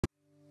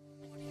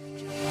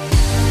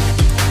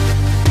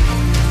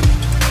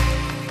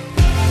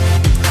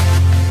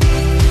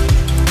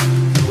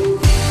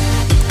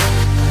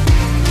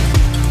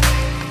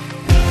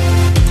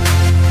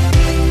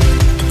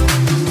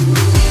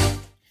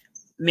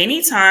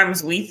Many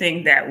times we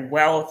think that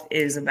wealth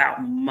is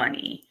about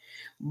money,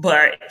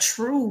 but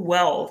true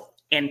wealth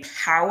and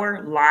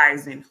power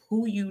lies in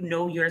who you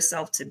know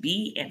yourself to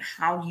be and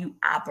how you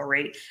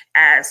operate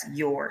as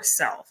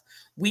yourself.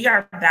 We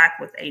are back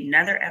with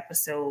another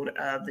episode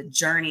of The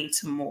Journey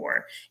to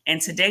More.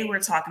 And today we're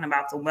talking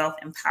about the wealth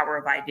and power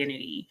of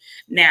identity.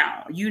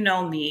 Now, you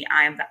know me,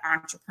 I am the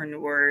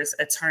entrepreneur's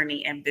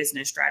attorney and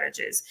business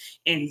strategist.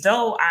 And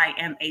though I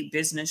am a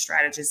business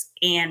strategist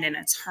and an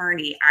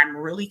attorney, I'm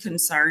really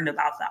concerned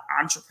about the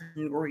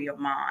entrepreneurial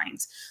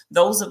minds.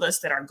 Those of us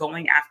that are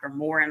going after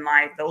more in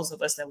life, those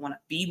of us that want to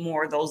be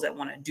more, those that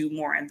want to do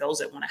more, and those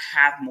that want to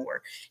have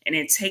more. And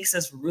it takes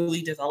us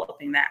really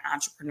developing that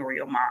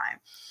entrepreneurial mind.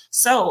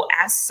 So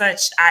as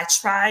such, I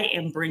try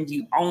and bring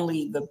you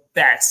only the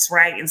best,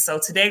 right? And so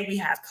today we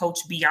have Coach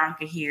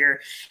Bianca here,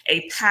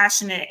 a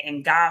passionate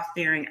and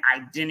God-fearing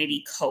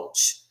identity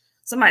coach.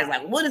 Somebody's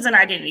like, what is an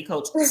identity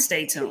coach?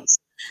 Stay tuned.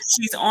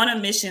 She's on a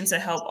mission to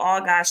help all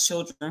God's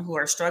children who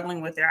are struggling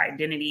with their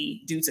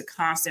identity due to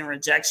constant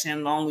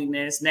rejection,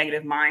 loneliness,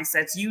 negative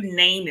mindsets, you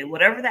name it.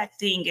 Whatever that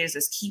thing is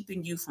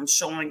keeping you from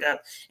showing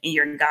up in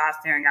your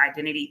God-fearing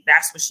identity,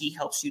 that's what she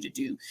helps you to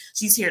do.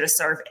 She's here to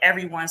serve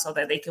everyone so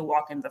that they can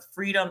walk in the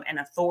freedom and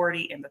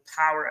authority and the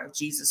power of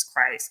Jesus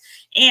Christ,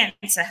 and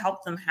to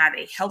help them have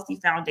a healthy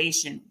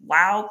foundation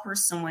while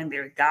pursuing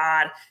their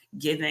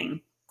God-given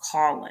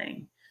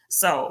calling.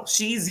 So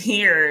she's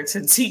here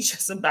to teach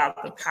us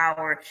about the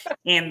power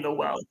and the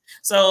wealth.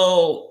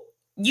 So,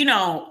 you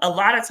know, a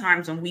lot of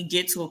times when we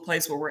get to a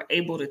place where we're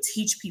able to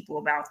teach people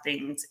about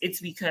things, it's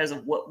because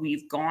of what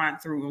we've gone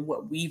through and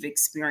what we've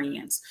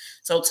experienced.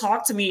 So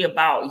talk to me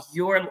about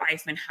your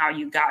life and how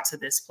you got to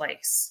this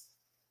place.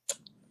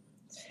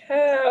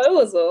 It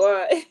was a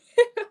lot.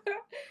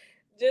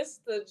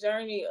 Just the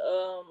journey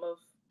of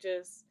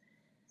just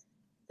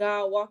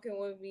God walking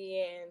with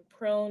me and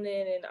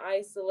pruning and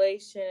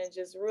isolation and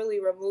just really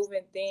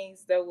removing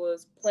things that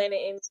was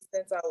planted in me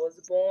since I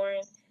was born,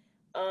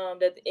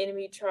 that the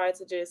enemy tried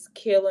to just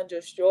kill and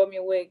destroy me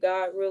with.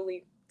 God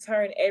really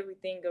turned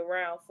everything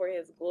around for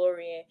his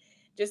glory, and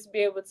just be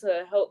able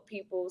to help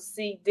people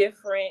see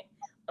different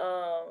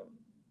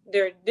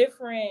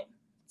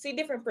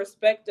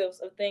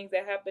perspectives of things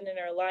that happen in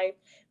their life,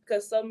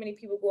 because so many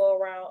people go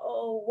around,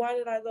 oh, why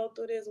did I go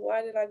through this?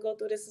 Why did I go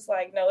through this? It's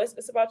like, no,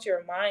 it's about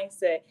your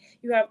mindset.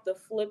 You have to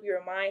flip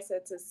your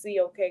mindset to see,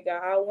 okay,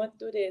 God, I went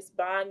through this,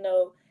 but I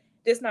know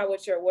this is not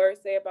what your words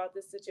say about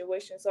this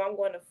situation. So I'm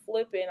going to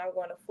flip it, and I'm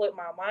going to flip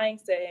my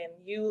mindset and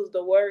use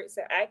the words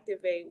to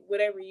activate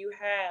whatever you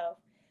have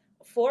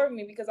for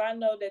me, because I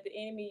know that the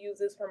enemy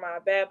uses for my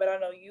bad, but I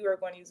know you are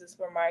going to use this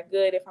for my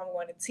good. If I'm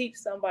going to teach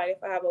somebody,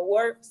 if I have a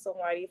word for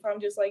somebody, if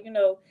I'm just like,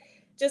 no,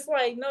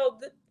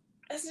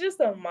 it's just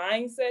a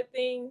mindset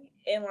thing.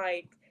 And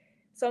like,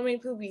 so many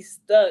people be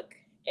stuck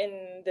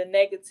in the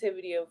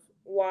negativity of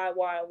why,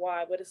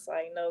 but it's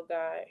like, no,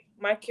 God,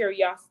 my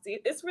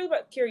curiosity, it's really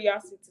about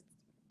curiosity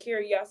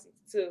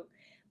too.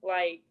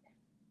 Like,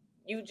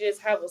 you just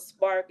have a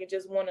spark and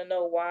just want to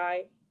know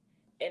why,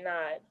 and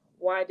not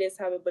why this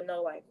happened, but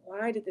no, like,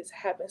 why did this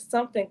happen?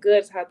 Something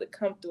good had to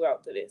come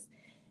throughout to this.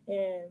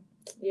 And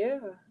yeah.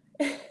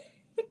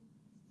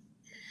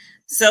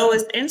 So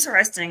it's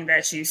interesting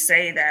that you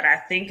say that. I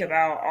think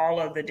about all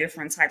of the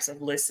different types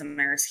of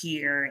listeners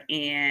here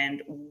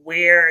and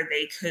where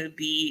they could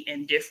be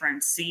in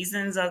different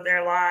seasons of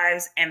their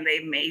lives, and they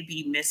may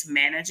be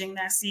mismanaging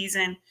that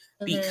season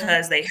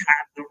because they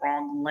have the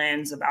wrong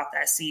lens about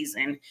that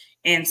season.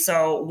 And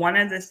so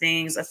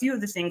a few of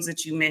the things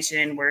that you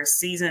mentioned were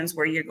seasons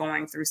where you're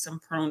going through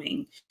some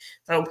pruning.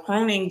 So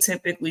pruning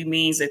typically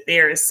means that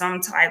there is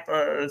some type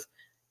of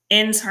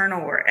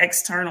internal or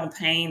external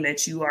pain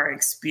that you are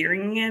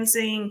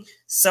experiencing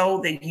so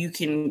that you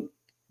can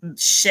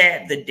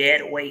shed the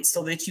dead weight,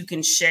 so that you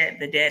can shed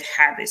the dead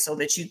habits, so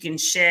that you can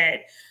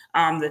shed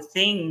the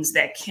things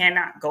that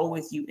cannot go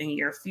with you in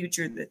your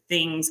future, the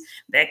things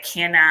that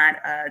cannot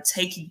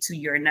take you to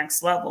your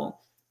next level.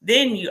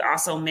 Then you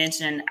also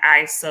mentioned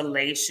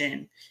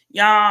isolation.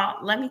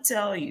 Y'all, let me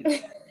tell you,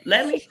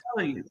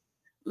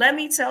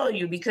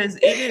 because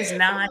it is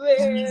not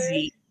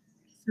easy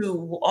to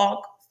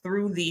walk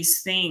through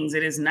these things.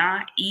 It is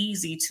not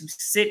easy to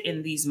sit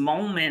in these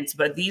moments,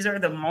 but these are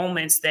the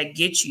moments that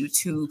get you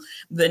to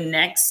the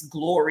next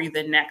glory,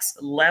 the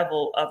next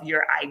level of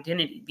your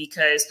identity,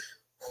 because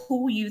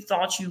who you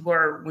thought you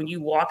were when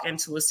you walk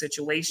into a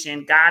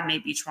situation, God may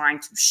be trying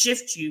to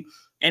shift you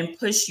and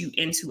push you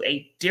into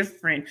a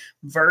different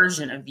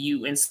version of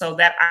you. And so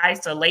that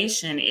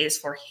isolation is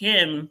for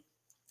him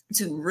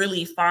to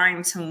really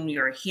fine tune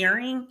your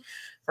hearing,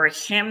 for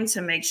him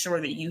to make sure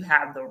that you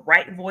have the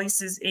right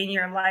voices in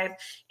your life,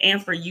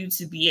 and for you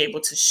to be able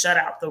to shut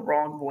out the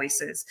wrong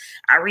voices.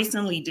 I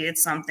recently did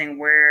something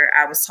where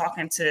I was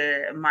talking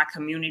to my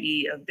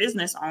community of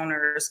business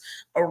owners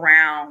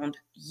around,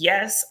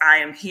 yes, I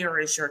am here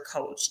as your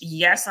coach.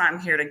 Yes, I'm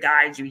here to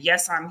guide you.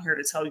 Yes, I'm here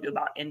to tell you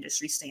about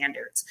industry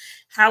standards.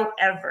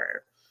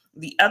 However,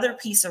 The other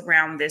piece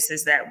around this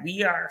is that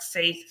we are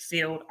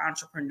faith-filled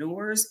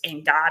entrepreneurs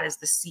and God is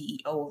the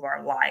CEO of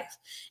our life.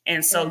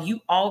 And so you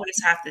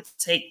always have to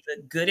take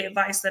the good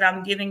advice that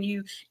I'm giving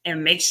you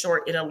and make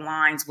sure it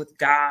aligns with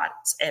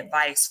God's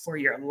advice for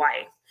your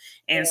life.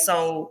 And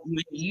so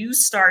when you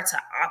start to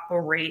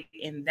operate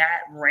in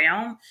that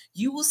realm,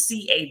 you will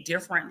see a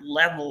different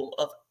level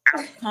of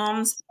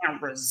outcomes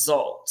and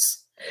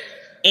results.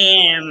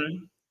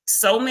 And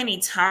so many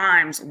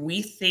times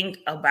we think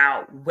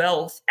about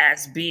wealth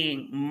as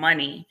being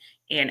money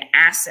and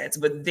assets,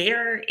 but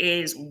there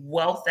is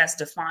wealth that's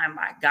defined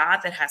by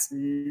God that has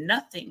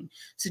nothing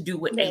to do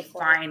with a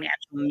financial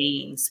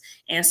means.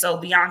 And so,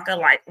 Bianca,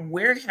 like,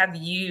 where have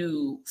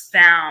you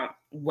found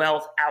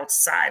wealth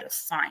outside of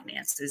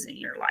finances in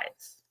your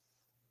life?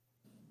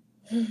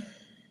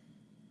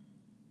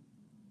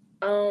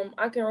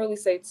 I can really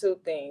say two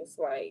things.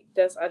 Like,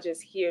 I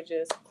just hear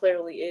just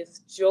clearly is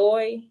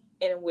joy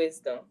and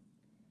wisdom.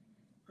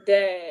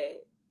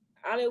 That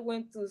I done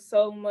went through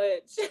so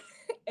much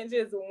in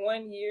just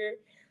 1 year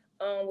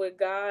with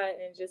God,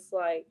 and just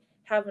like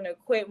having to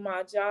quit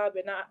my job,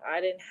 and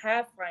I didn't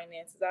have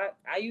finances.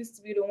 I used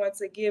to be the one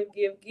to give.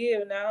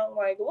 Now I'm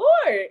like,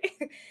 Lord,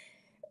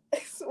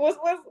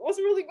 what's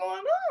really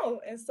going on?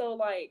 And so,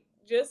 like,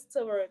 just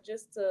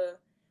to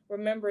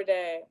remember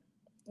that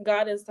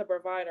God is the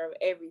provider of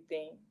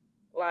everything.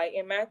 Like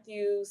in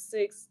Matthew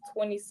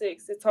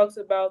 6:26, it talks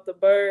about the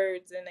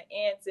birds and the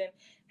ants and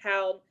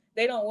how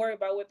they don't worry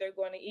about what they're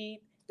going to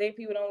eat.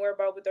 People don't worry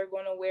about what they're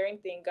going to wear,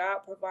 anything. God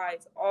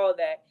provides all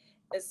that.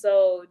 And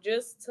so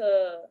just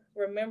to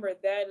remember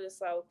that,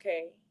 it's like,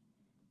 okay,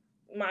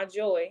 my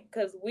joy,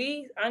 because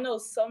I know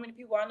so many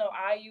people,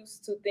 I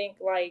used to think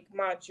like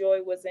my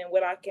joy was in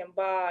what I can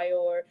buy,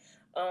 or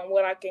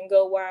what I can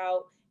go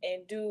out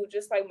and do,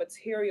 just like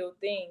material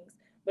things.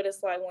 But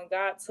it's like when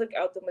God took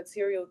out the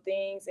material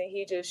things and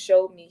he just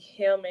showed me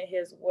him and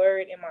his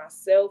word and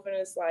myself, and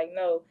it's like,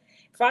 no,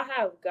 if I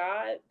have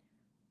God,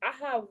 I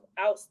have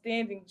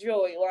outstanding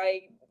joy.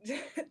 Like,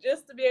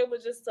 just to be able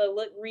just to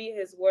read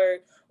his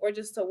word, or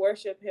just to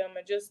worship him,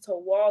 and just to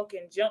walk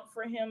and jump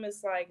for him,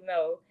 it's like,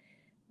 no,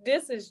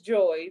 this is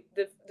joy.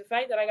 The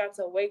fact that I got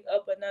to wake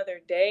up another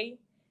day,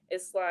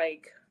 it's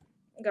like,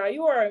 God,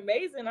 you are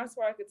amazing. That's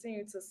why I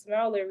continue to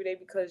smile every day,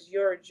 because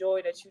your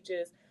joy that you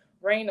just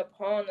rain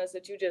upon us,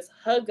 that you just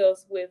hug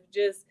us with,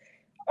 just,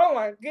 oh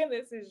my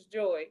goodness, is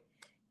joy.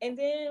 And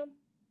then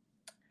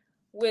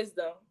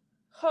wisdom.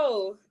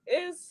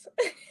 It's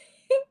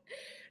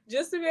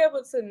just to be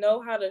able to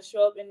know how to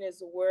show up in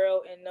this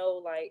world, and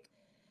know, like,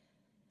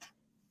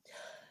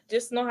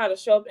 just know how to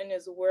show up in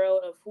this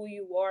world of who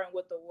you are and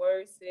what the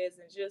word says.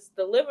 And just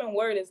the living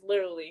word is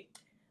literally,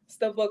 it's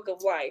the book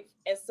of life.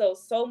 And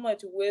so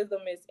much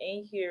wisdom is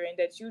in here, and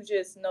that you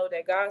just know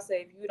that God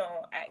said, if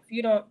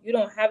you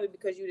don't have it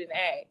because you didn't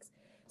ask.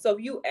 So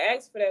if you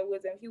ask for that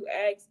wisdom, if you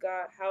ask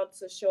God how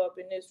to show up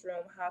in this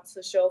room, how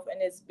to show up in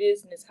this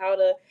business, how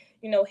to,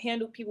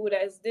 handle people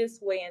that's this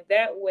way and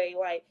that way,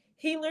 like,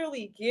 he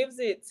literally gives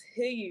it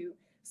to you.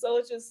 So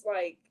it's just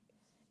like,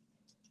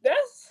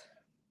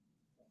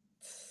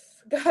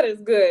 God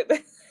is good.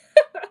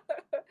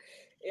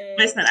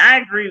 Listen, I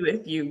agree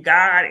with you.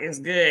 God is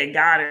good.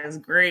 God is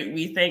great.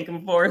 We thank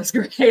him for his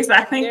grace.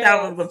 I think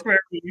that was the prayer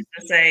we used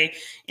to say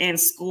in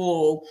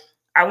school.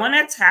 I want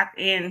to tap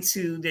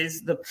into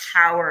the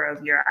power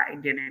of your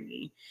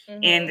identity,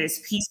 and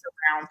this piece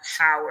around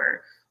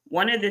power.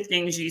 One of the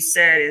things you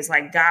said is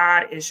like,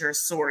 God is your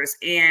source.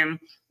 And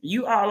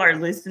you all are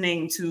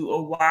listening to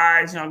a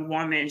wise young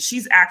woman.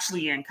 She's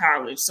actually in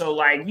college. So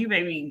like, you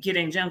may be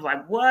getting gems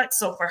like, what?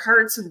 So for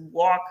her to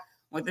walk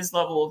with this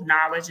level of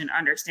knowledge and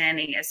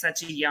understanding at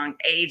such a young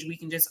age, we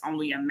can just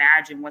only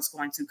imagine what's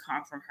going to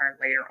come from her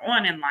later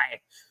on in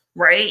life,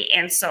 right?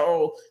 And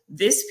so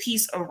this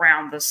piece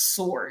around the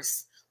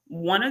source,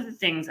 one of the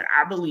things that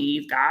I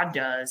believe God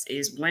does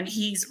is when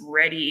he's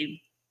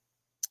ready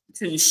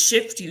to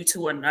shift you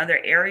to another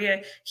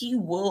area, he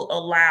will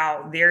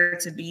allow there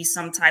to be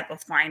some type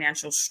of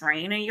financial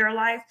strain in your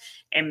life.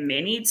 And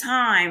many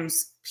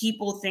times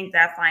people think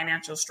that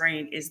financial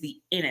strain is the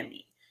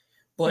enemy.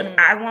 But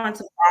I want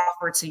to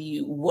offer to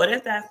you, what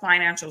if that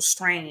financial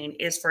strain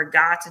is for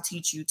God to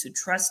teach you to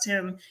trust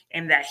him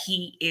and that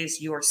he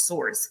is your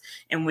source?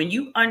 And when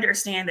you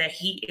understand that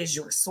he is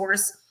your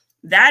source,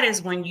 that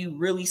is when you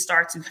really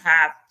start to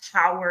have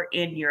power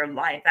in your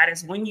life. That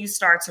is when you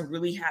start to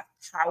really have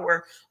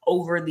power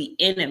over the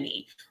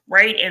enemy,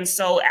 right? And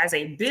so as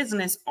a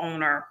business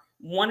owner,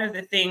 one of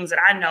the things that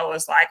I know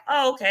is like,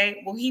 oh,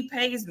 okay, well, he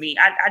pays me.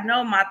 I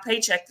know my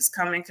paycheck is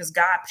coming because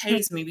God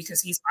pays me because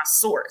he's my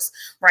source,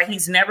 right?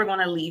 He's never going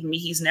to leave me.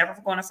 He's never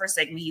going to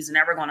forsake me. He's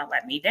never going to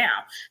let me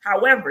down.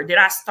 However, did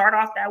I start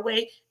off that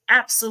way?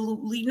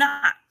 Absolutely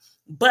not.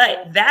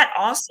 But that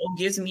also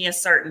gives me a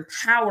certain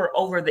power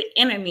over the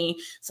enemy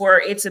for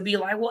it to be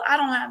like, well, I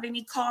don't have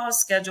any calls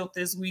scheduled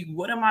this week.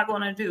 What am I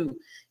going to do?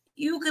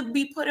 You could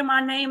be putting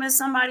my name in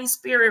somebody's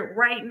spirit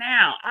right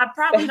now. I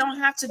probably don't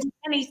have to do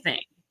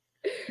anything.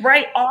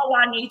 Right? All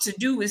I need to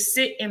do is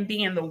sit and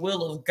be in the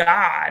will of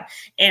God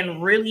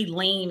and really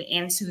lean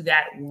into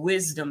that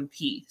wisdom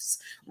piece,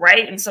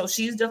 right? And so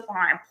she's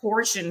defined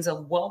portions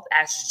of wealth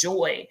as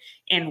joy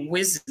and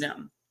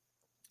wisdom.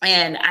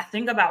 And I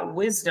think about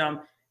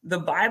wisdom, the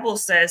Bible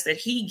says that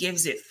he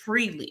gives it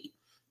freely.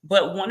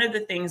 But one of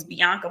the things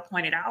Bianca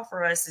pointed out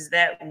for us is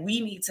that we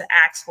need to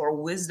ask for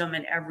wisdom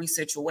in every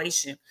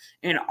situation.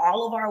 In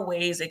all of our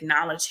ways,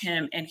 acknowledge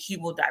him and he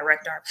will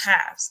direct our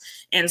paths.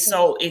 And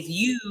so if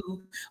you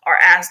are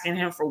asking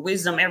him for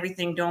wisdom,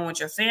 everything doing with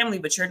your family,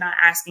 but you're not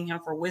asking him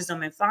for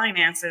wisdom in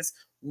finances,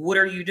 what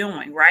are you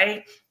doing,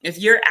 right? If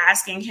you're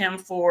asking him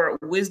for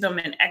wisdom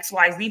in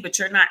XYZ, but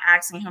you're not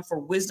asking him for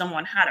wisdom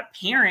on how to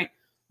parent,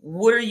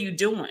 what are you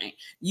doing?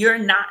 You're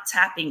not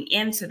tapping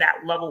into that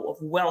level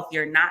of wealth.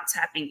 You're not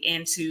tapping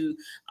into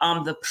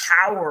the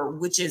power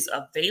which is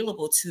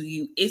available to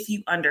you if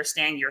you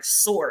understand your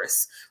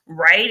source,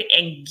 right?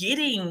 And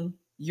getting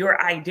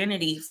your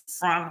identity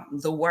from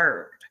the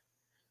word.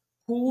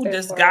 Who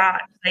does God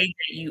say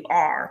that you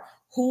are?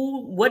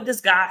 What does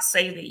God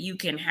say that you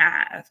can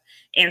have?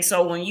 And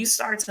so when you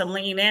start to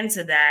lean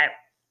into that,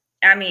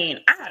 I mean,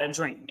 I had a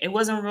dream. It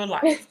wasn't real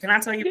life. Can I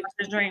tell you about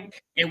this dream?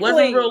 It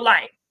wasn't real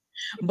life.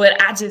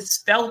 But I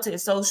just felt it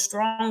so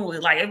strongly.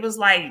 Like it was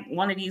like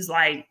one of these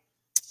like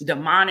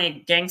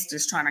demonic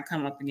gangsters trying to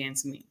come up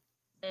against me.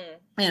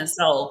 And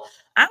so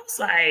I was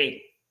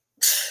like,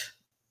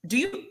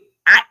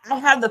 I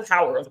have the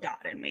power of God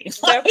in me.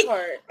 Like, That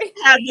part. I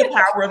have the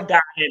power of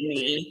God in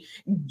me.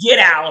 Get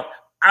out.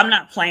 I'm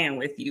not playing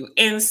with you.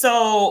 And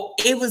so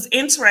it was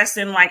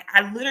interesting. Like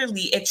I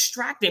literally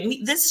extracted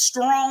me, this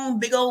strong,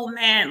 big old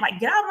man, like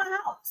get out of my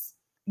house.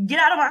 Get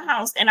out of my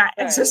house. And I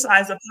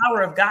exercised the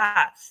power of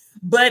God.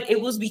 But it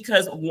was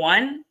because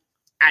one,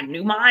 I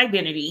knew my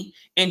identity.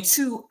 And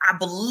two, I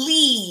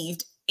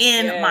believed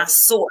in my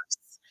source.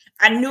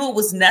 I knew it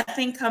was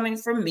nothing coming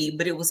from me,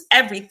 but it was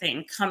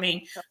everything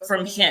coming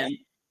from him.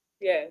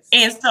 Yes.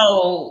 And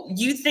so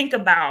you think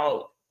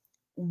about,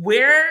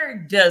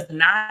 where does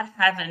not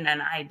having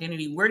an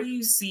identity, where do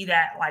you see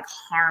that like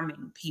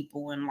harming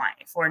people in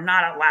life or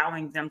not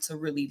allowing them to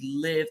really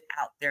live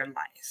out their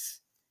life?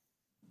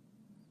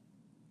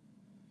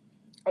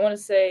 I want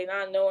to say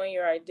not knowing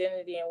your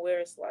identity and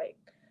where it's like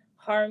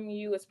harming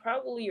you is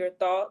probably your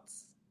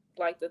thoughts,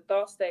 like the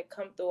thoughts that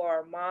come through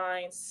our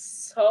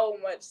minds. So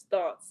much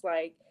thoughts,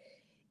 like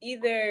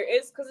either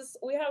it's because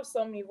we have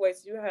so many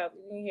voices. You can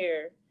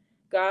hear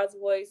God's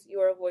voice,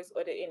 your voice,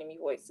 or the enemy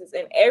voices,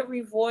 and every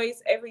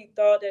voice, every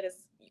thought that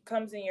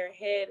comes in your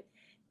head,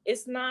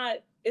 it's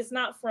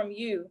not from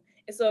you.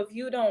 And so if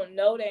you don't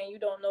know that and you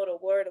don't know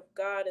the word of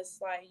God, it's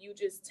like you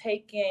just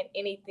take in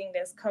anything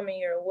that's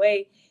coming your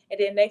way. And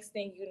then next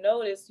thing you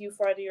notice, you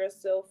find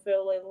yourself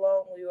feeling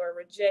lonely or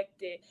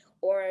rejected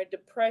or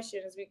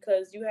depression is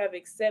because you have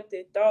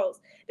accepted thoughts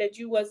that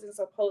you wasn't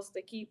supposed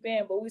to keep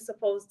in, but we're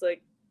supposed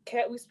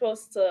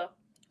to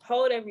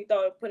hold every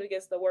thought and put it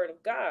against the word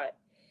of God.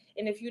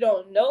 And if you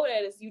don't know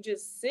that, it's you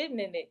just sitting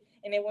in it.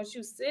 And then once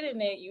you sit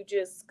in it, you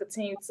just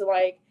continue to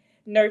like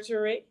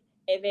nurture it.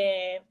 And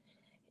then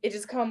it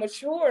just come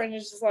mature and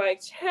it's just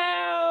like,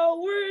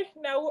 child,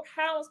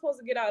 how am I supposed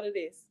to get out of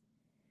this?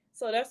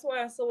 So that's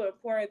why it's so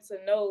important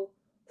to know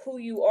who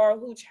you are,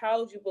 who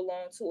child you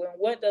belong to, and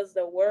what does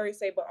the word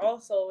say, but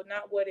also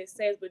not what it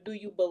says, but do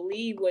you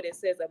believe what it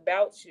says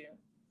about you?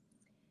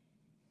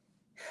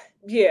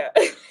 Yeah.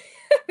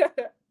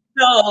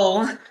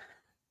 So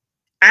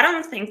I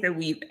don't think that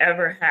we've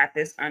ever had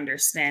this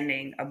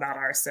understanding about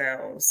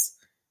ourselves,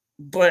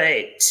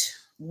 but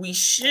we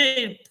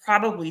should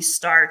probably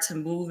start to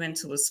move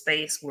into a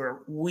space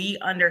where we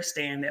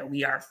understand that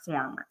we are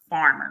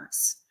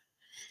farmers.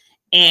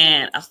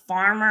 And a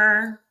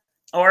farmer,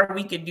 or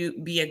we could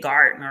be a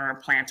gardener or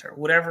a planter,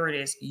 whatever it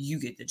is, you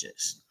get the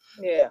gist.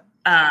 Yeah.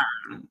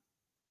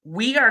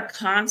 We are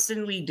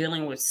constantly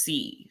dealing with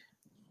seed.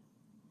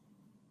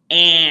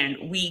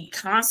 And we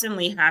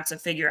constantly have to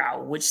figure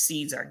out which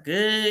seeds are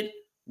good,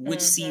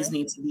 which seeds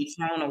need to be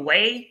thrown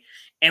away.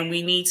 And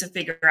we need to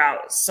figure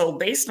out, so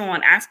based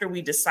on after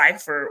we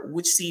decipher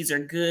which seeds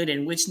are good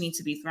and which need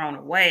to be thrown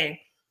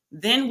away,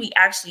 then we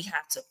actually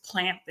have to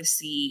plant the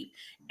seed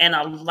and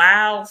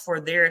allow for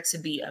there to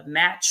be a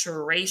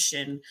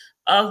maturation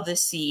of the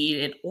seed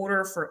in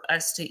order for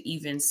us to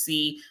even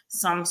see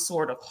some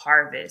sort of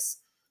harvest.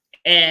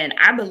 And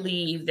I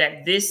believe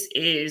that this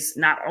is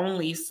not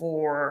only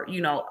for,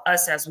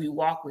 us as we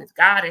walk with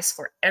God, it's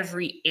for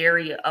every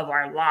area of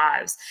our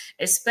lives,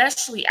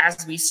 especially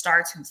as we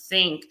start to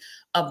think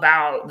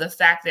about the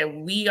fact that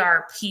we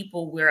are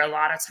people where a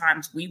lot of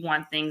times we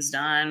want things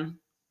done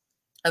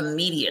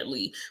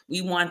immediately.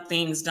 We want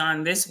things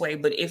done this way.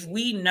 But if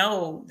we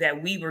know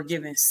that we were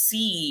given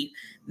seed,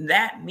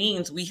 that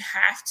means we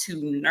have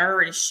to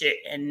nourish it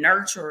and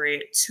nurture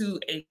it to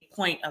a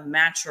point of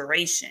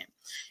maturation.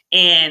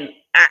 And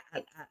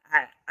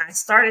I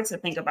started to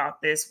think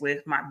about this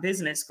with my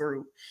business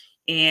group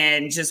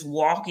and just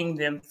walking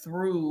them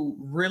through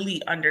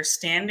really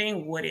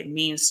understanding what it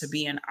means to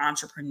be an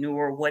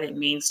entrepreneur, what it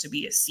means to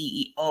be a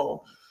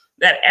CEO.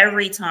 that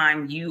every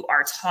time you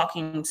are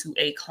talking to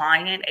a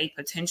client, a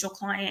potential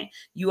client,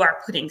 you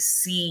are putting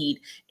seed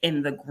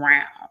in the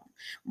ground,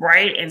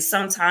 right? And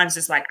sometimes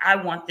it's like, I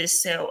want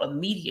this sale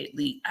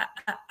immediately.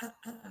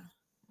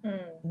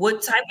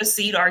 What type of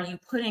seed are you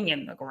putting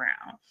in the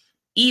ground?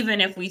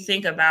 Even if we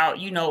think about,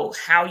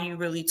 how you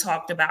really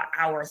talked about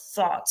our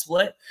thoughts,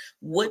 what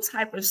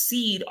type of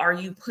seed are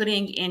you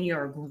putting in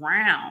your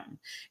ground?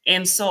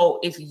 And so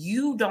if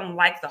you don't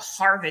like the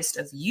harvest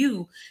of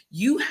you,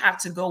 you have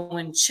to go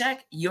and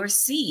check your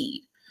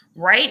seed,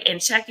 right?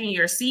 And checking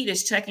your seed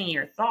is checking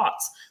your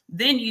thoughts.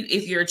 Then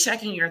if you're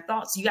checking your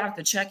thoughts, you have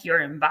to check your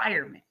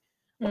environment.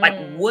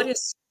 Like, what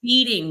is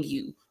feeding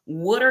you?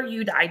 What are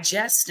you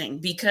digesting?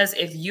 Because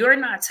if you're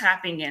not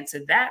tapping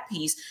into that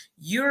piece,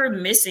 you're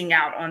missing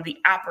out on the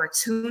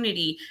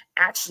opportunity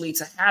actually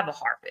to have a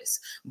harvest.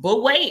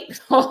 But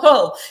wait,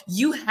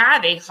 you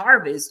have a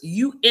harvest.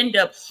 You end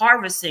up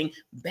harvesting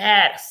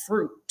bad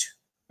fruit,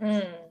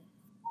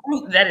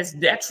 fruit that is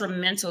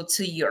detrimental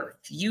to your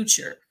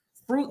future.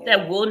 Fruit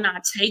that will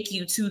not take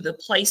you to the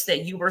place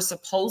that you were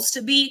supposed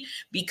to be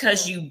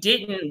because you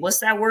didn't, what's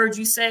that word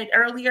you said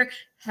earlier?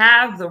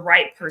 Have the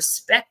right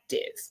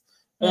perspective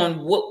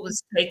on what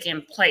was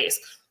taking place.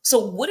 So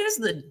what is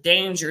the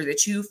danger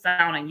that you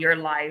found in your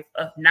life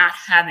of not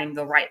having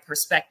the right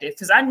perspective?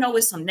 Because I know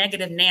it's some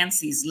negative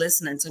Nancy's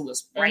listening to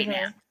us right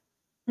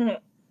now.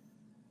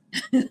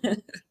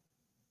 It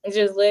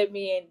just led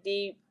me in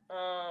deep,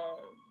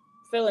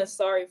 feeling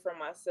sorry for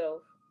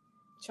myself,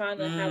 trying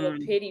to have a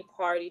pity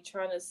party,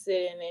 trying to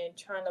sit in and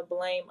trying to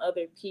blame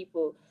other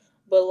people.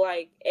 But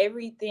like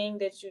everything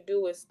that you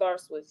do, it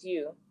starts with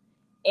you.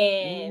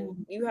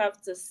 And you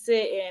have to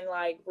sit and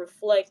like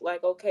reflect,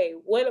 like, okay,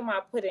 what am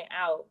I putting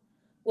out?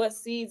 What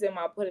seeds am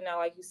I putting out?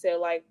 Like you said,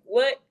 like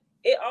what,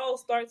 it all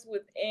starts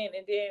within,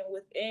 and then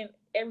within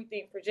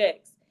everything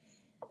projects.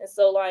 And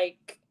so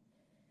like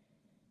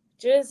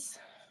just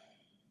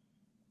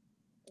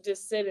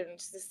sitting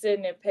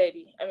in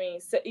petty. I mean,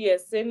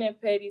 sitting in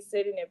petty,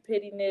 sitting in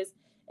pettiness,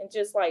 and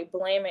just like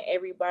blaming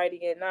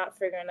everybody and not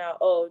figuring out,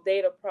 oh,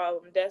 they the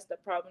problem, that's the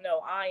problem. No,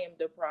 I am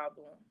the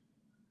problem.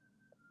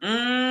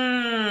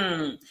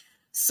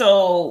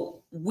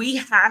 So we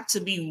have to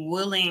be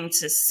willing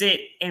to sit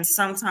and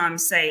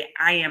sometimes say,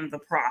 I am the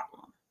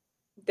problem.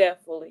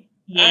 Definitely.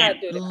 And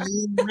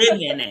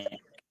live in it.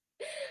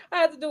 I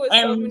had to do it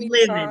so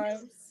many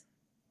times.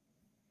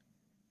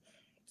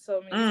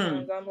 So many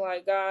times. I'm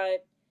like, God,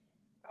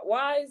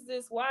 why is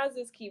this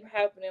keep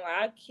happening?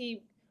 Like I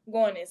keep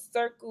going in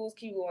circles.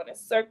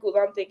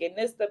 I'm thinking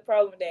this the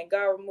problem. Then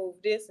God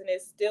removed this and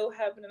it's still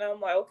happening.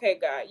 I'm like, okay,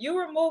 God, you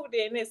removed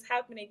it and it's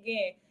happening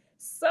again.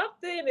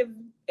 Something,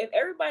 if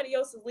everybody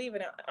else is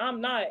leaving,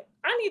 I'm not.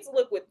 I need to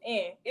look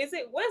within. Is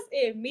it what's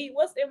in me?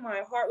 What's in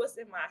my heart? What's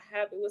in my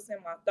habit? What's in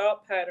my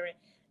thought pattern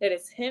that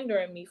is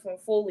hindering me from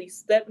fully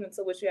stepping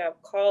into what you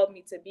have called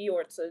me to be,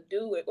 or to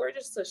do it, or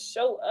just to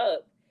show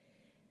up?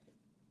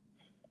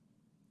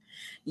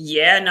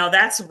 Yeah, no,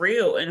 that's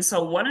real. And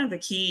so one of the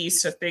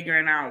keys to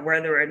figuring out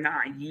whether or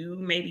not you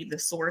may be the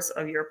source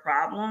of your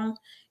problem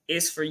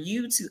is for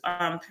you to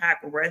unpack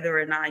whether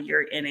or not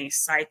you're in a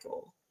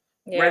cycle,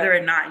 whether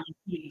or not you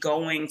keep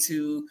going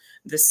to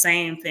the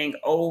same thing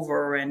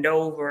over and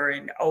over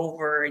and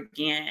over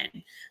again.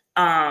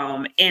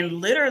 And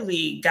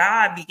literally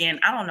God began,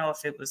 I don't know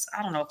if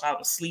I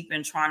was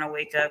sleeping, trying to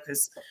wake up,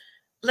 because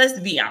let's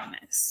be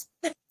honest.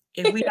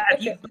 If we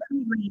got you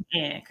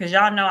in, because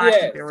y'all know I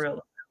keep it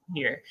real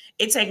here.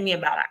 It takes me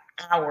about an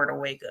hour to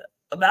wake up,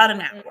 about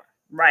an hour,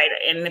 right?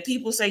 And the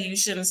people say you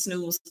shouldn't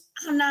snooze.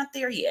 I'm not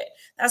there yet.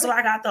 That's why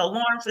I got the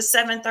alarm for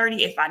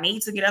 7:30 if I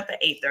need to get up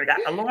at 8:30. Got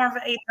the alarm for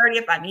 8:30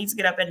 if I need to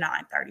get up at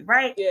 9:30,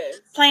 right? Yes.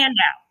 Planned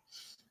out.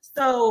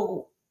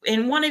 So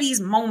in one of these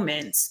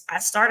moments, I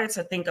started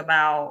to think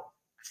about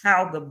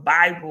how the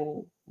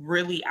Bible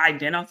really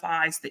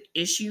identifies the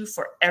issue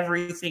for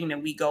everything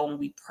that we go and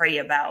we pray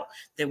about,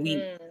 that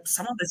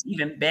some of us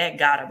even beg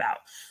God about.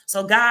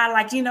 So God,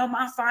 like,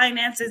 my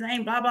finances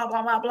ain't blah, blah,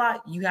 blah, blah, blah.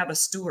 You have a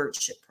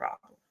stewardship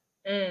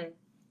problem.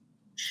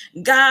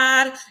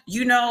 God,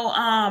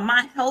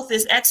 my health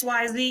is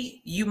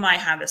XYZ. You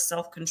might have a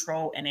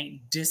self-control and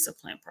a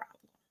discipline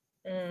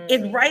problem.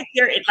 It's right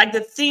there. It's like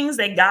the things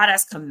that God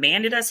has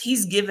commanded us,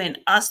 he's given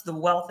us the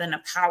wealth and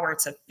the power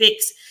to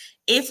fix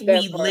if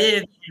we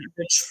live in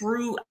the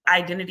true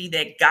identity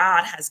that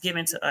God has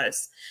given to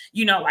us.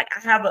 Like I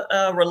have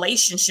a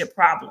relationship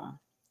problem.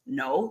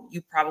 No,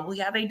 you probably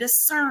have a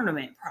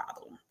discernment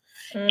problem.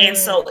 And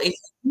so if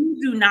you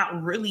do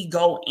not really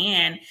go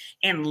in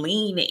and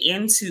lean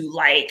into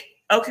like,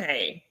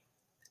 okay,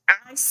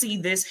 I see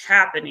this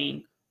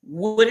happening.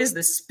 What is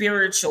the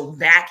spiritual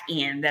back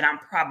end that I'm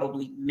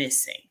probably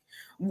missing?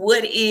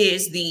 What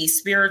is the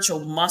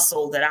spiritual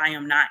muscle that I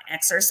am not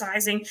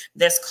exercising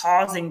that's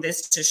causing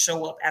this to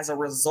show up as a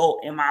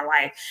result in my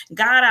life?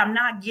 God, I'm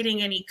not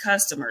getting any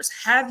customers.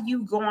 Have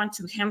you gone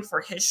to him for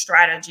his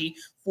strategy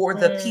for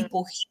the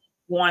people he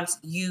wants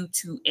you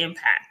to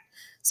impact?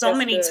 So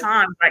many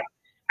times, like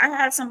I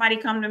had somebody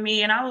come to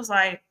me and I was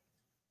like,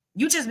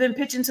 you just been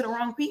pitching to the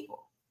wrong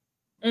people.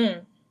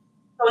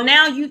 So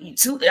now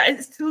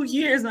it's 2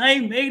 years. I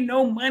ain't made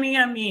no money.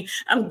 I mean,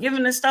 I'm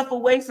giving this stuff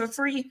away for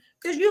free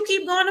because you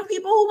keep going to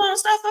people who want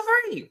stuff for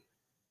free.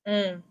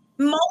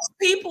 Most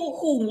people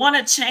who want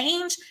to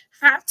change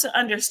have to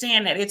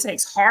understand that it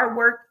takes hard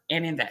work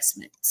and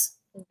investments.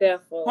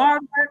 Definitely.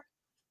 Hard work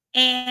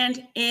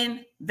and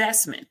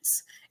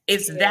investments.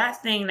 It's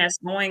that thing that's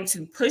going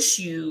to push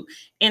you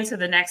into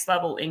the next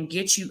level and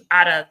get you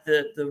out of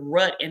the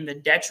rut and the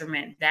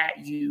detriment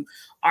that you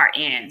are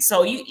in.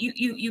 So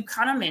you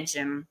kind of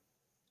mentioned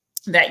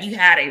that you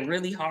had a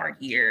really hard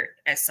year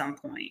at some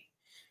point,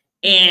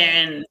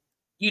 and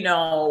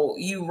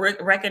you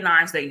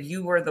recognize that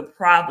you were the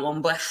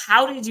problem. But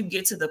how did you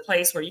get to the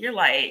place where you're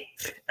like,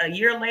 a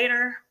year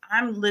later,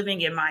 I'm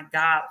living in my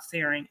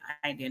God-fearing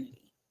identity?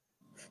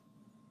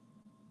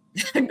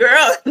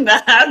 Girl,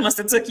 that must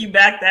have took you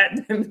back that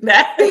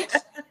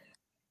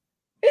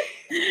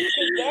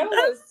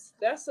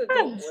that's a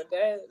deep one.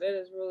 That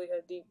is really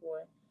a deep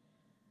one.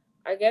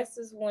 I guess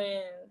it's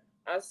when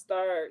I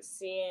start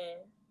seeing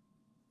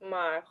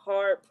my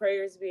hard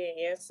prayers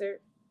being answered,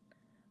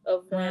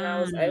 of when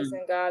I was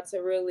asking God to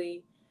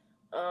really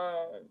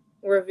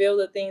reveal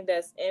the thing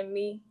that's in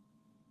me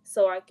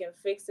so I can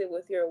fix it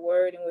with your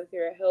word and with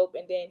your help.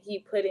 And then he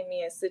putting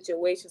me in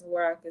situations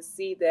where I could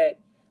see that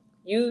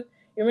you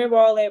remember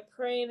all that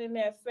praying and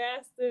that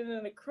fasting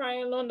and the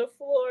crying on the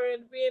floor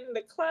and being in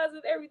the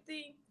closet,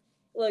 everything.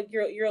 Look,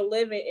 you're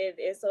living it.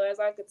 And so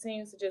as I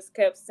continue to just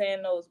kept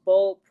saying those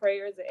bold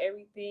prayers and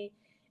everything,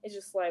 it's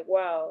just like,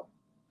 wow,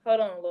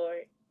 hold on,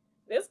 Lord.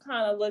 This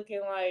kind of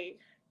looking like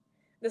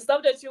the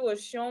stuff that you were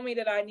showing me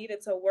that I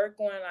needed to work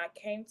on, and I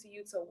came to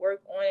you to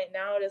work on it.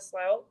 Now it's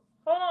like, oh,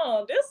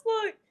 hold on,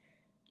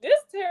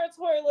 this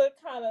territory look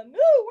kind of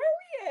new. Where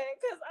we at?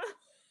 Because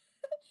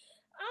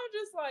I'm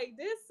just like,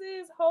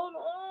 hold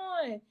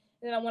on.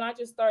 And then when I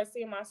just start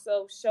seeing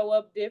myself show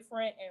up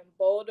different and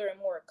bolder and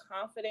more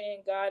confident in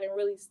God and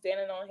really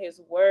standing on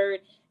his word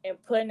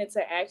and putting it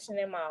to action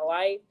in my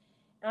life,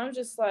 and I'm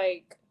just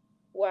like,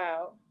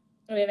 wow.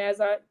 And then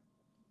as I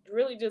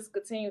really just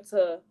continue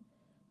to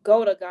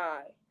go to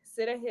God,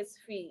 sit at his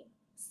feet,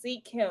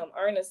 seek him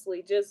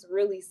earnestly, just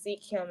really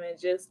seek him, and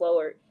just,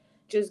 Lord,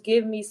 just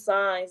give me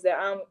signs that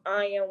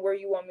I am where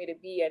you want me to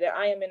be at, that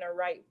I am in the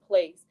right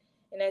place.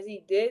 And as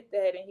he did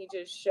that, and he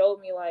just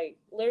showed me, like,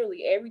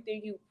 literally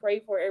everything you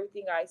prayed for,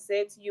 everything I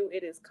said to you,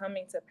 it is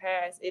coming to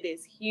pass. It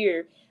is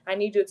here. I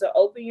need you to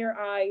open your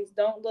eyes.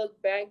 Don't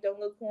look back. Don't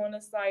look on the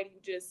side. You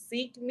just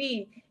seek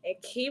me and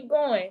keep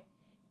going.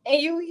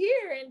 And you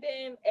hear, and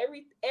then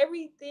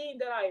everything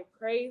that I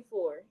prayed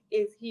for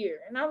is here.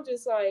 And I'm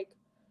just like,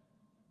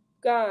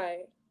 God,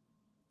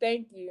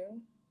 thank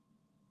you.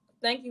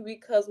 Thank you,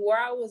 because where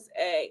I was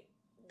at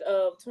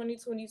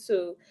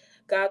 2022,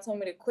 God told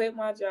me to quit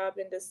my job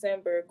in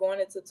December, going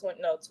into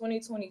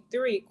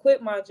 2023,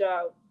 quit my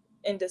job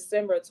in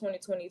December of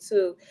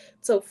 2022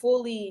 to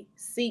fully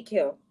seek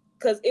him.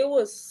 Because it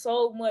was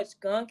so much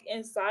gunk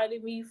inside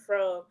of me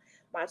from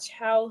my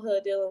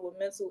childhood, dealing with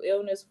mental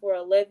illness for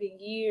 11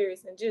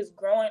 years and just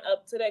growing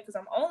up to that, because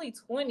I'm only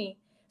 20.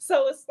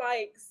 So it's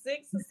like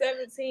 6 to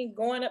 17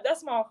 going up.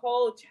 That's my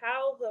whole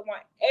childhood, my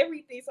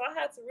everything. So I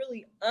had to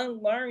really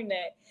unlearn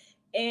that.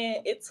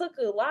 And it took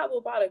a lot,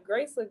 but by the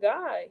grace of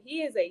God,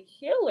 he is a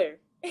healer.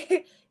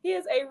 He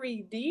is a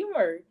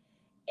redeemer.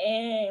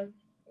 And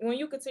when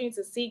you continue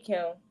to seek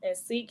him and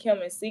seek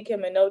him and seek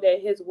him and know that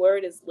his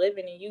word is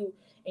living in you,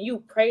 and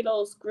you pray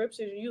those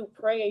scriptures, you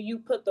pray and you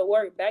put the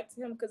word back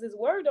to him, because his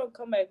word don't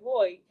come back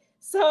void.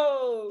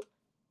 So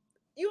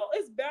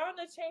it's bound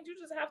to change. You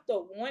just have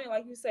to want it.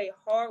 Like you say,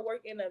 hard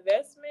work and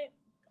investment.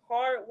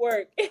 Hard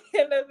work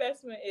and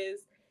investment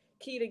is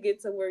key to get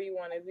to where you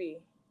want to be.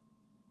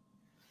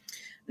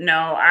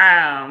 No,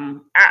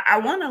 I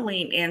want to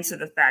lean into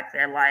the fact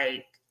that,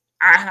 like,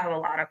 I have a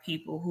lot of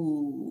people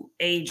who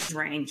age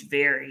range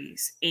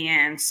varies.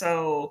 And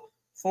so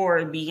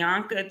for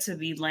Bianca to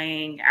be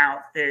laying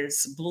out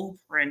this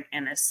blueprint,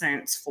 in a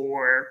sense,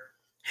 for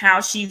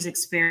how she's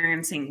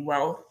experiencing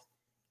wealth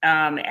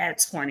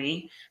at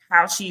 20,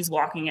 how she's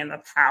walking in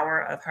the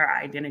power of her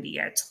identity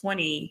at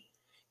 20,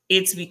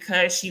 it's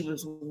because she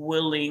was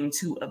willing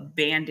to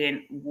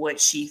abandon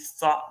what she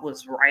thought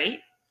was right.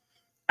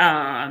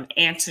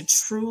 And to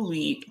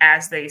truly,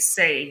 as they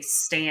say,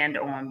 stand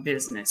on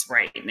business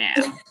right now.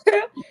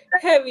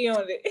 Heavy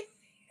on it.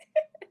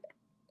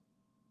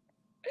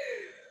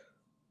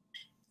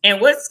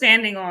 And what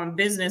standing on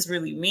business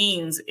really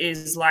means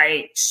is,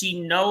 like,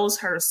 she knows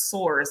her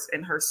source,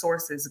 and her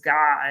source is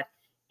God.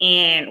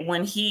 And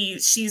when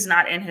she's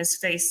not in his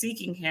face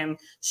seeking him,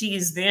 she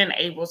is then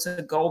able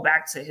to go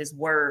back to his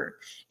word.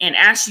 And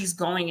as she's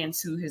going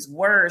into his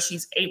word,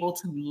 she's able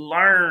to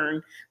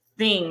learn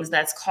things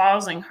that's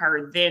causing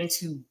her then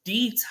to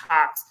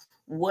detox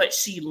what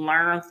she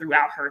learned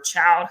throughout her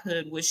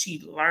childhood, what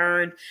she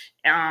learned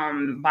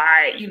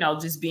by,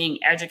 just being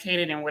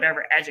educated in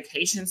whatever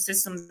education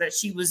systems that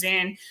she was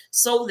in,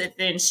 so that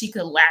then she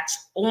could latch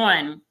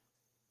on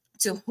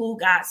to who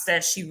God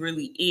says she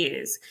really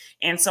is.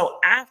 And so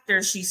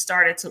after she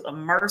started to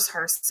immerse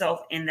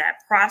herself in that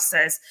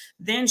process,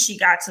 then she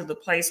got to the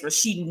place where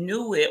she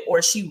knew it,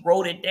 or she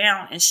wrote it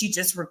down and she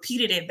just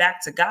repeated it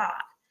back to God.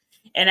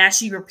 And as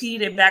she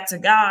repeated it back to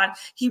God,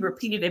 he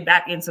repeated it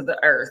back into the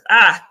earth.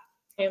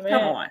 Amen.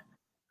 Come on.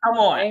 Come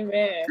on.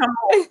 Amen. Come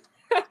on.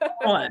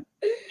 Come on.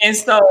 And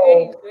so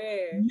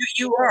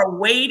you are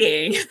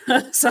waiting.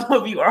 Some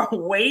of you are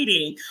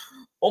waiting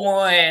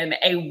on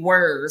a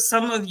word.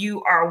 Some of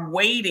you are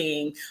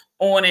waiting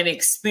on an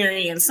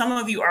experience. Some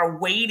of you are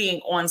waiting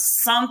on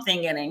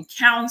something, an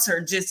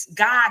encounter. Just,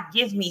 God,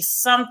 give me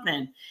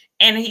something.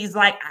 And he's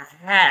like, I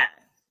have.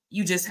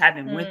 You just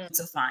haven't went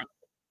to find it.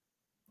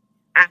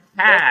 I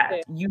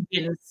have. You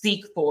didn't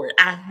seek for it.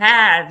 I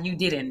have. You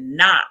didn't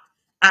knock.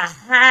 I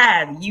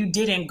have. You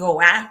didn't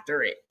go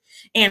after it.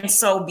 And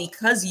so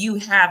because you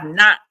have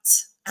not,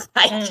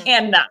 I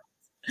cannot.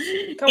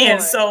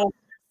 So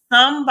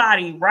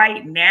somebody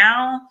right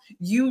now,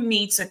 you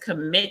need to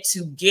commit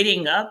to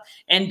getting up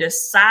and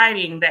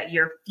deciding that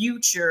your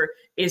future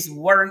is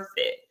worth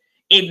it.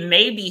 It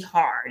may be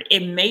hard.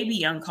 It may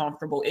be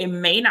uncomfortable. It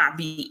may not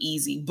be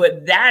easy,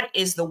 but that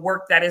is the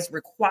work that is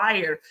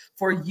required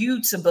for you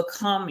to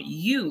become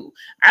you.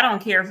 I don't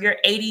care if you're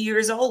 80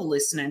 years old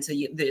listening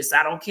to this.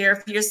 I don't care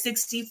if you're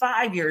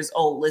 65 years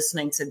old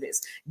listening to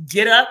this.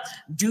 Get up,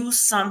 do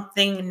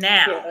something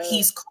now.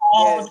 He's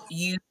called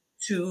you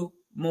to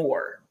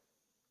more.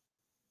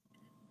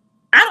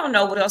 I don't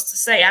know what else to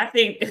say. I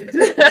think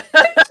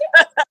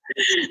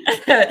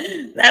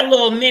that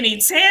little mini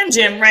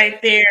tangent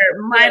right there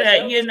might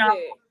have, it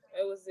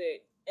was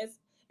it.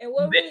 And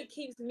what really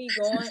keeps me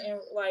going, and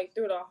like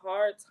through the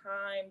hard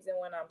times and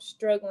when I'm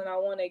struggling, I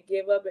want to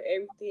give up and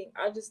everything,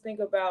 I just think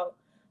about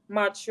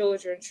my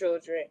children,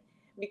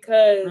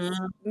 because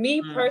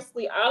me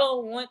personally, I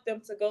don't want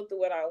them to go through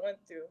what I went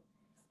through.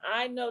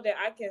 I know that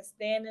I can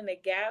stand in the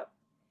gap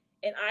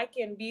and I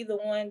can be the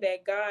one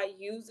that God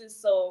uses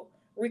so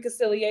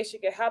reconciliation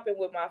can happen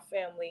with my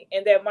family,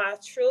 and that my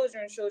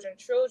children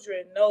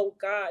know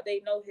God.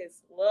 They know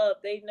his love.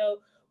 They know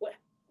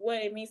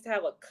what it means to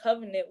have a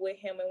covenant with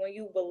him. And when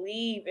you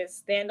believe and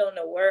stand on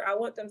the word, I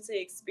want them to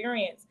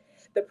experience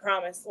the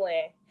promised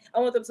land. I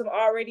want them to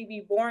already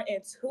be born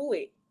into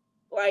it.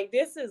 Like,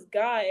 this is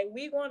God, and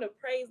we want to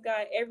praise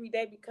God every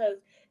day, because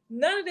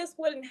none of this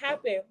wouldn't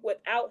happen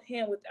without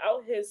him,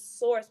 without his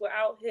source,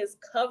 without his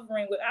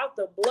covering, without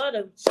the blood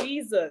of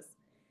Jesus.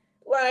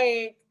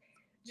 Like,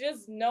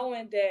 just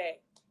knowing that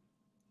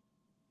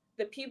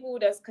the people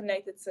that's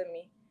connected to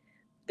me,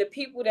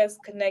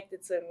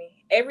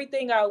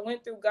 everything I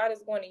went through, God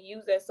is going to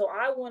use that. So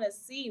I want to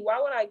see,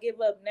 why would I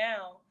give up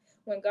now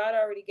when God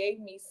already gave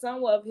me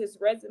somewhat of his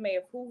resume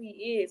of who he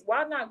is?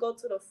 Why not go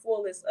to the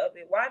fullest of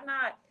it? Why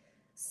not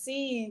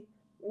see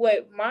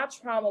what my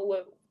trauma,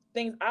 what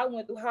things I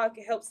went through, how I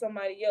can help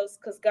somebody else,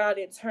 because God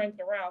had turned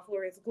it around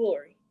for his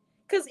glory?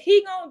 Because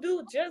he gonna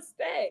do just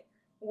that.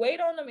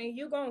 Wait on him and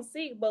you gonna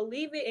see.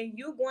 Believe it and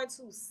you going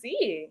to see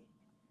it.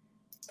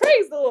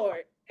 Praise the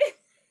Lord.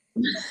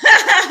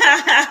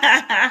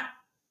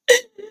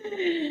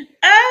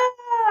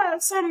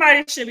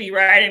 Somebody should be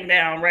writing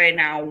down right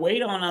now.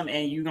 Wait on them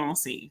and you gonna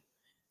see.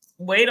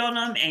 Wait on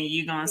them and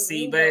you gonna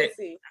see. But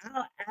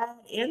I'll add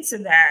into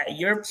that,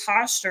 your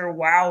posture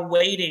while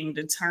waiting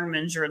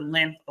determines your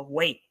length of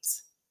wait.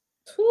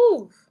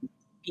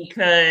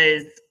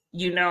 Because,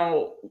 you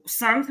know,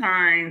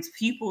 sometimes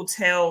people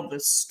tell the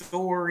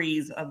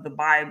stories of the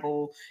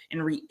Bible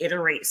and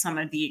reiterate some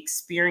of the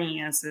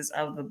experiences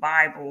of the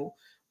Bible.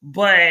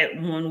 But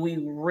when we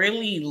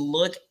really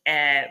look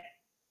at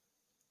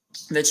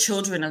the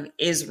children of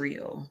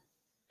Israel,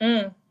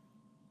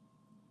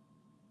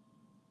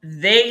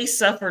 they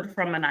suffered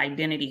from an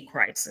identity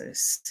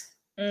crisis.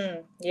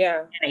 And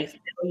a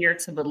failure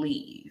to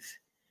believe.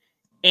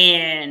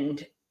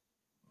 And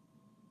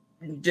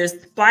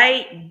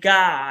despite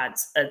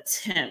God's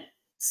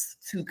attempts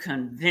to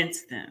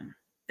convince them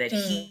that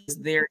he is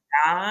their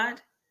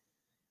God,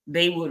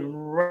 they would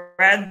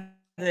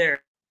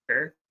rather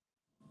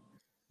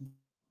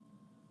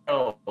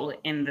go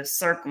in the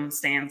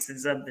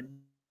circumstances of the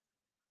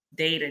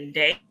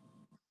day-to-day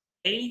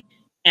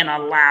and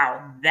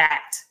allow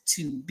that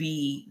to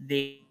be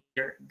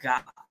their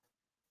God.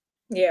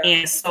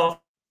 And so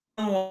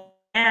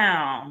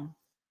now,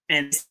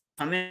 and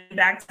coming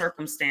back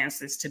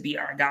circumstances to be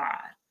our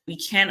God, we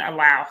can't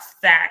allow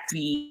facts to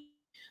be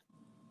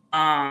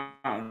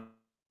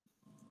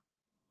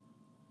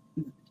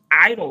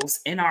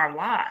idols in our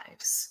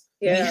lives.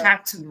 We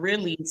have to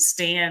really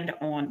stand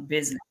on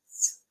business,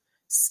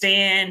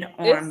 stand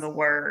on the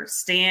word,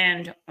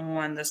 stand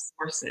on the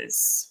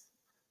sources,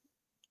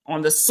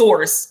 on the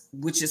source,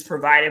 which is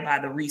provided by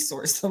the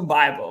resource, the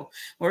Bible.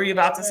 What were you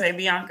about to say,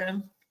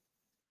 Bianca?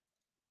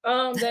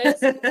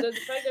 That's the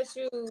fact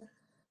that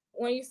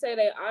when you say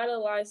they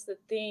idolize the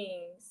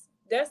things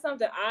that's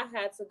something I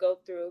had to go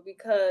through,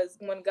 because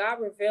when God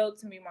revealed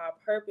to me my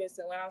purpose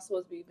and what I'm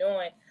supposed to be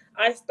doing,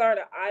 I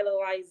started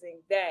idolizing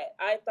that.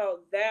 I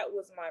thought that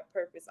was my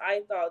purpose.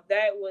 I thought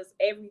that was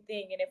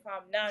everything. And if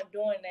I'm not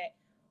doing that,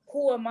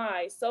 who am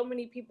I? So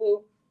many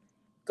people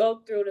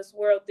go through this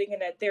world thinking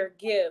that their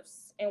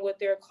gifts and what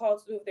they're called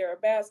to do, if they're a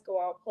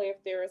basketball player,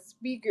 if they're a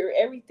speaker,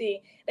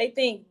 everything, they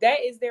think that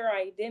is their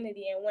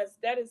identity. And once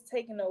that is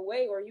taken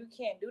away, or you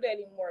can't do that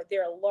anymore,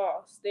 they're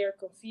lost, they're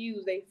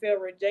confused, they feel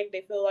rejected,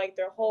 they feel like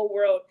their whole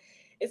world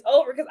is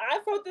over. Because I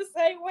felt the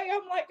same way.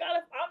 I'm like, God,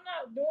 if I'm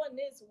not doing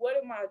this, what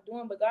am I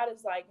doing? But God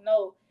is like,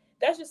 no,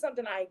 that's just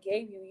something I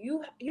gave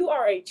you. You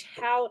are a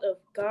child of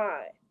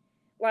God.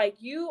 Like,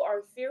 you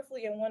are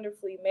fearfully and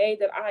wonderfully made,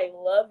 that I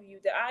love you,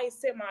 that I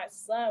sent my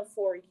son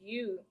for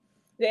you.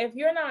 That if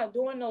you're not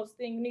doing those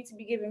things, you need to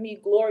be giving me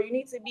glory. You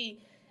need to be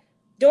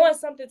doing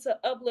something to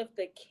uplift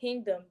the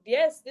kingdom.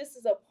 Yes, this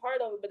is a part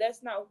of it, but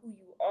that's not who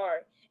you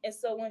are. And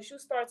so once you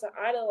start to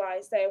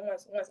idolize that,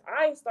 once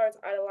I start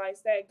to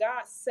idolize that,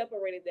 God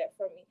separated that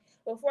from me.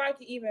 Before I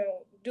could even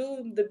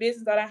do the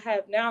business that I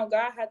have now,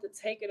 God had to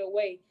take it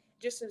away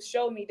just to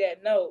show me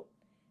that, no,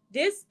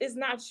 this is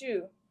not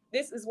you.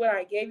 This is what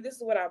I gave you. This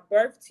is what I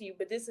birthed to you,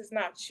 but this is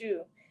not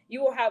you.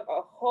 You will have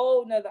a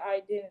whole nother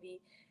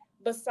identity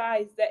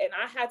besides that. And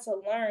I had to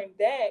learn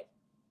that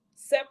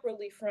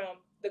separately from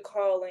the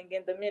calling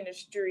and the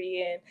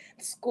ministry and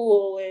the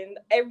school and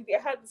everything.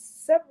 I had to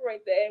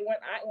separate that. And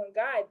when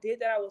God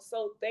did that, I was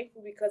so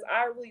thankful, because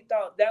I really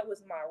thought that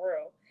was my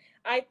world.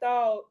 I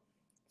thought,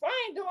 if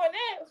I ain't doing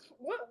that,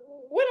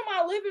 what am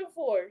I living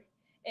for?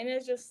 And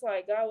it's just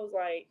like, God was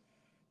like,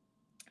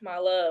 my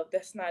love,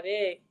 that's not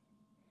it.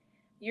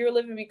 You're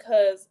living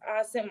because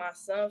I sent my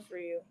son for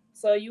you.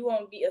 So you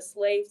won't be a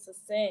slave to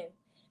sin.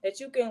 That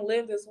you can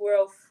live this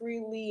world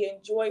freely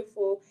and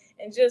joyful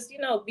and just,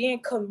 be in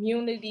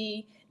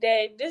community.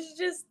 That this is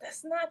just,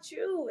 that's not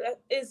you.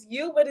 It's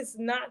you, but it's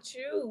not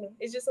you.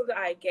 It's just something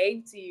I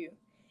gave to you.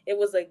 It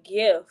was a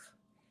gift.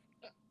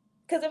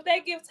 Because if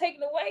that gift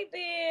taken away,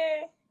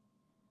 then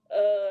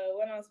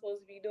what am I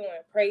supposed to be doing?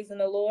 Praising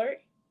the Lord.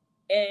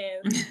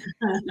 And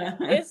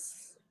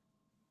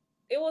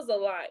it was a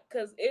lot,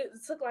 because it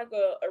took like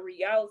a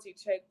reality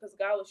check, because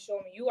God was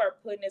showing me, you are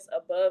putting this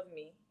above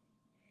me.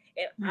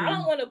 And I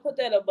don't want to put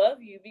that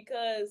above you,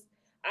 because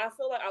I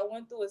feel like I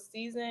went through a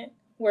season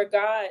where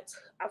I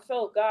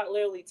felt God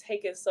literally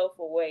take himself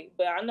away.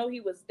 But I know he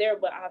was there,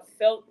 but I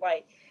felt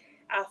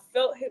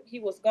he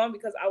was gone,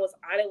 because I was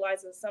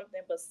idolizing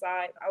something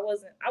besides. I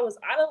was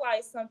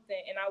idolizing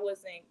something, and I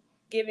wasn't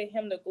giving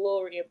him the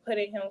glory and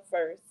putting him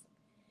first.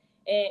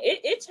 And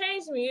it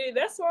changed me.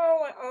 That's why I'm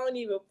like, I don't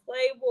even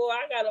play, boy.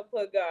 I gotta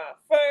put God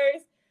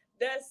first.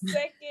 That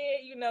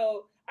second,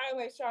 I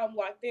make sure I'm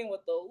locked in with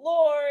the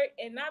Lord,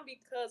 and not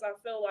because I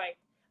feel like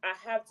I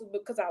have to,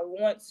 because I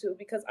want to,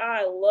 because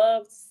I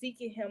love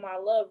seeking him. I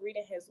love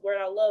reading his word.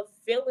 I love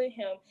feeling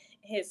him,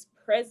 his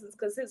presence,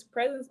 because his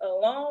presence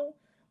alone,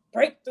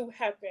 breakthrough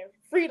happens,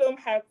 freedom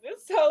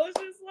happens. So it's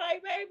just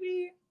like,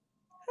 baby,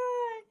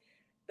 hi,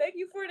 thank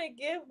you for the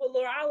gift, but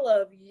Lord, I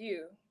love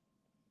you.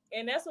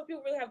 And that's what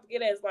people really have to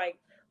get at, is like,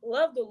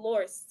 love the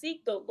Lord,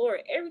 seek the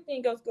Lord.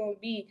 Everything else going to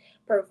be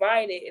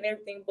provided and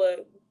everything,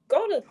 but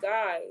go to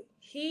God.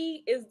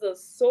 He is the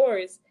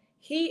source.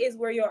 He is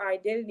where your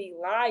identity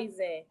lies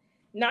in.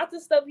 Not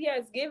the stuff he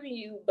has given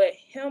you, but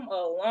him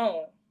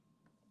alone.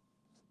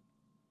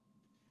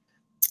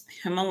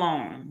 Him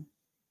alone.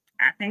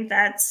 I think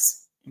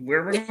that's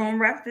where we're going to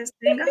wrap this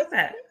thing up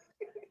at.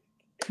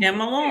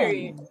 Him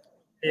alone.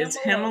 It's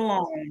him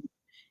alone.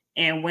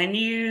 And when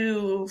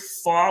you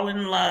fall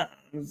in love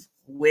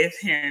with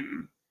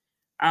him,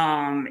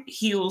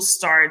 he'll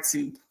start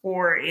to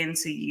pour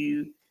into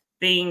you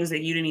things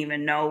that you didn't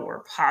even know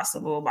were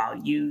possible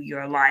about you,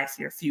 your life,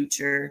 your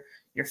future,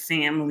 your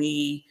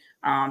family,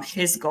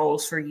 his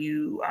goals for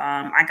you.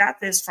 I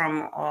got this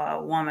from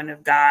a woman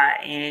of God,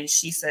 and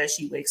she says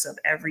she wakes up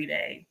every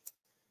day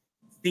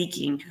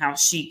thinking how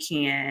she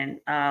can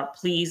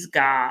please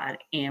God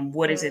and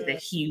what is it that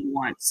he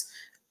wants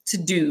to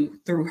do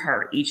through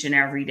her each and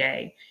every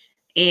day.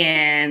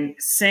 And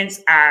since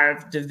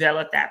I've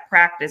developed that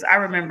practice, I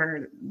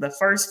remember the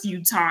first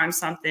few times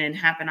something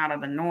happened out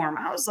of the norm,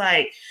 I was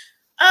like,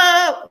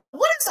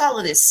 what is all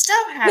of this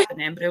stuff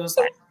happening? But it was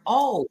like,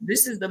 oh,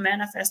 this is the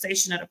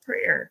manifestation of the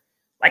prayer.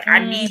 Like, I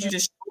need you to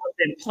show up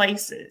in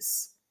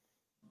places.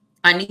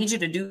 I need you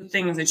to do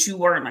things that you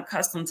weren't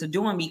accustomed to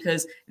doing,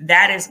 because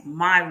that is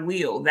my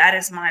will. That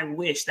is my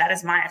wish. That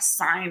is my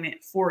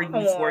assignment for you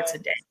for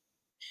today.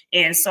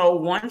 And so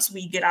once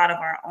we get out of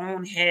our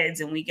own heads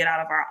and we get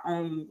out of our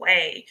own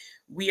way,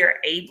 we are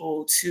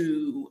able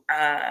to,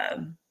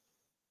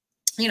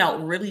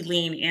 really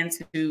lean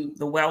into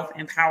the wealth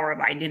and power of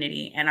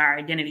identity. And our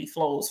identity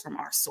flows from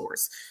our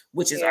source,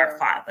 which is our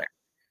Father.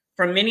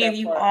 For many of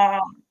you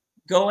all,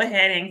 go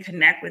ahead and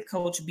connect with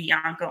Coach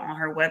Bianca on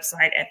her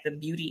website at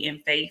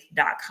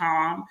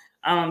thebeautyinfaith.com.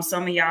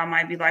 Some of y'all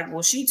might be like,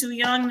 well, she too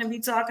young to be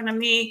talking to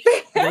me.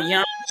 The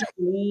young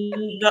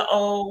leave the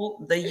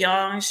old, the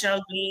young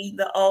shall leave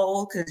the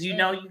old, because you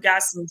know you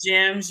got some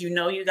gems, you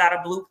know you got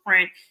a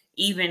blueprint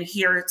even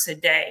here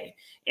today.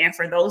 And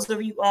for those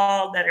of you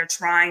all that are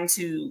trying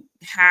to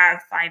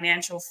have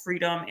financial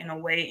freedom in a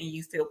way and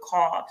you feel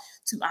called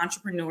to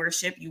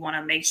entrepreneurship, you want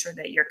to make sure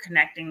that you're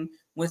connecting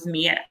with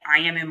me at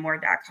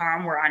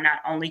IamandMore.com, where I not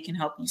only can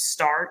help you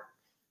start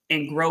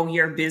and grow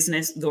your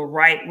business the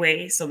right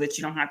way so that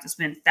you don't have to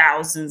spend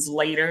thousands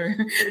later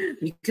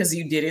because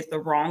you did it the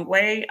wrong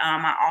way.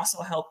 I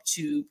also help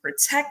to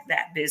protect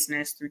that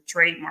business through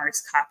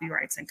trademarks,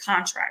 copyrights, and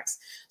contracts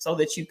so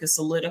that you can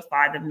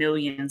solidify the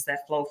millions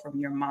that flow from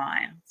your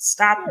mind.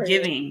 Stop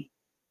giving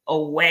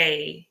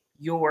away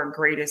your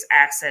greatest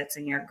assets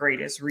and your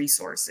greatest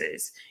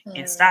resources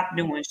and stop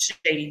doing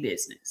shady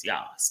business,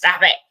 y'all.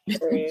 Stop it.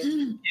 It's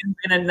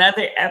been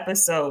another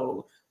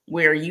episode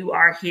where you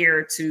are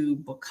here to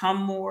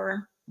become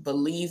more,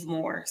 believe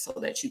more, so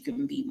that you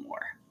can be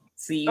more.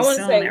 See you soon. I want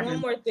to say one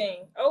more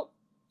thing. Oh,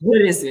 what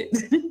is it?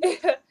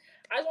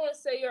 I just want to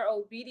say your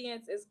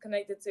obedience is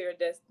connected to your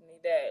destiny.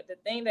 That the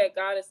thing that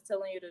God is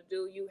telling you to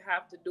do, you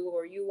have to do,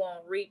 or you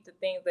won't reap the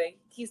things that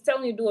He's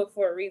telling you to do it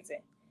for a reason.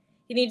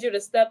 He needs you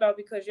to step out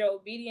because your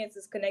obedience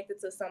is connected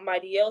to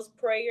somebody else's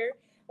prayer.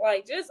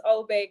 Like, just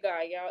obey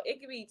God, y'all. It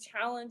can be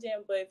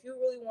challenging, but if you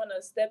really want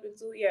to step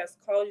into who He has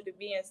called you to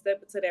be and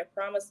step into that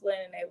promised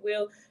land and that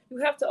will, you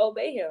have to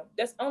obey Him.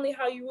 That's only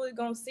how you really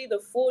going to see the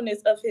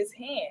fullness of His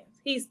hands.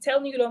 He's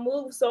telling you to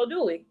move, so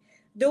do it.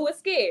 Do it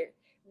scared.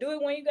 Do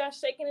it when you got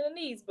shaking in the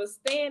knees, but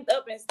stand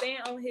up and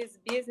stand on His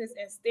business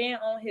and stand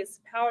on His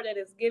power that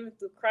is given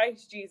through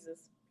Christ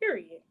Jesus.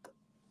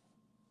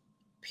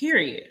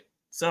 Period.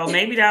 So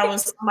maybe that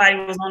was somebody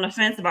was on the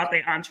fence about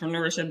their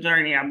entrepreneurship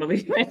journey. I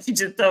believe she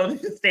just told you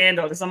to stand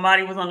on it.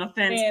 Somebody was on the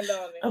fence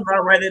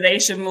about whether they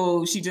should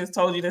move. She just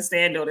told you to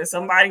stand on it.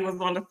 Somebody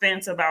was on the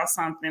fence about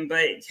something,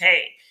 but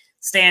hey,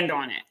 stand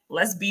on it.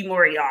 Let's be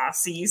more, y'all.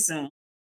 See you soon.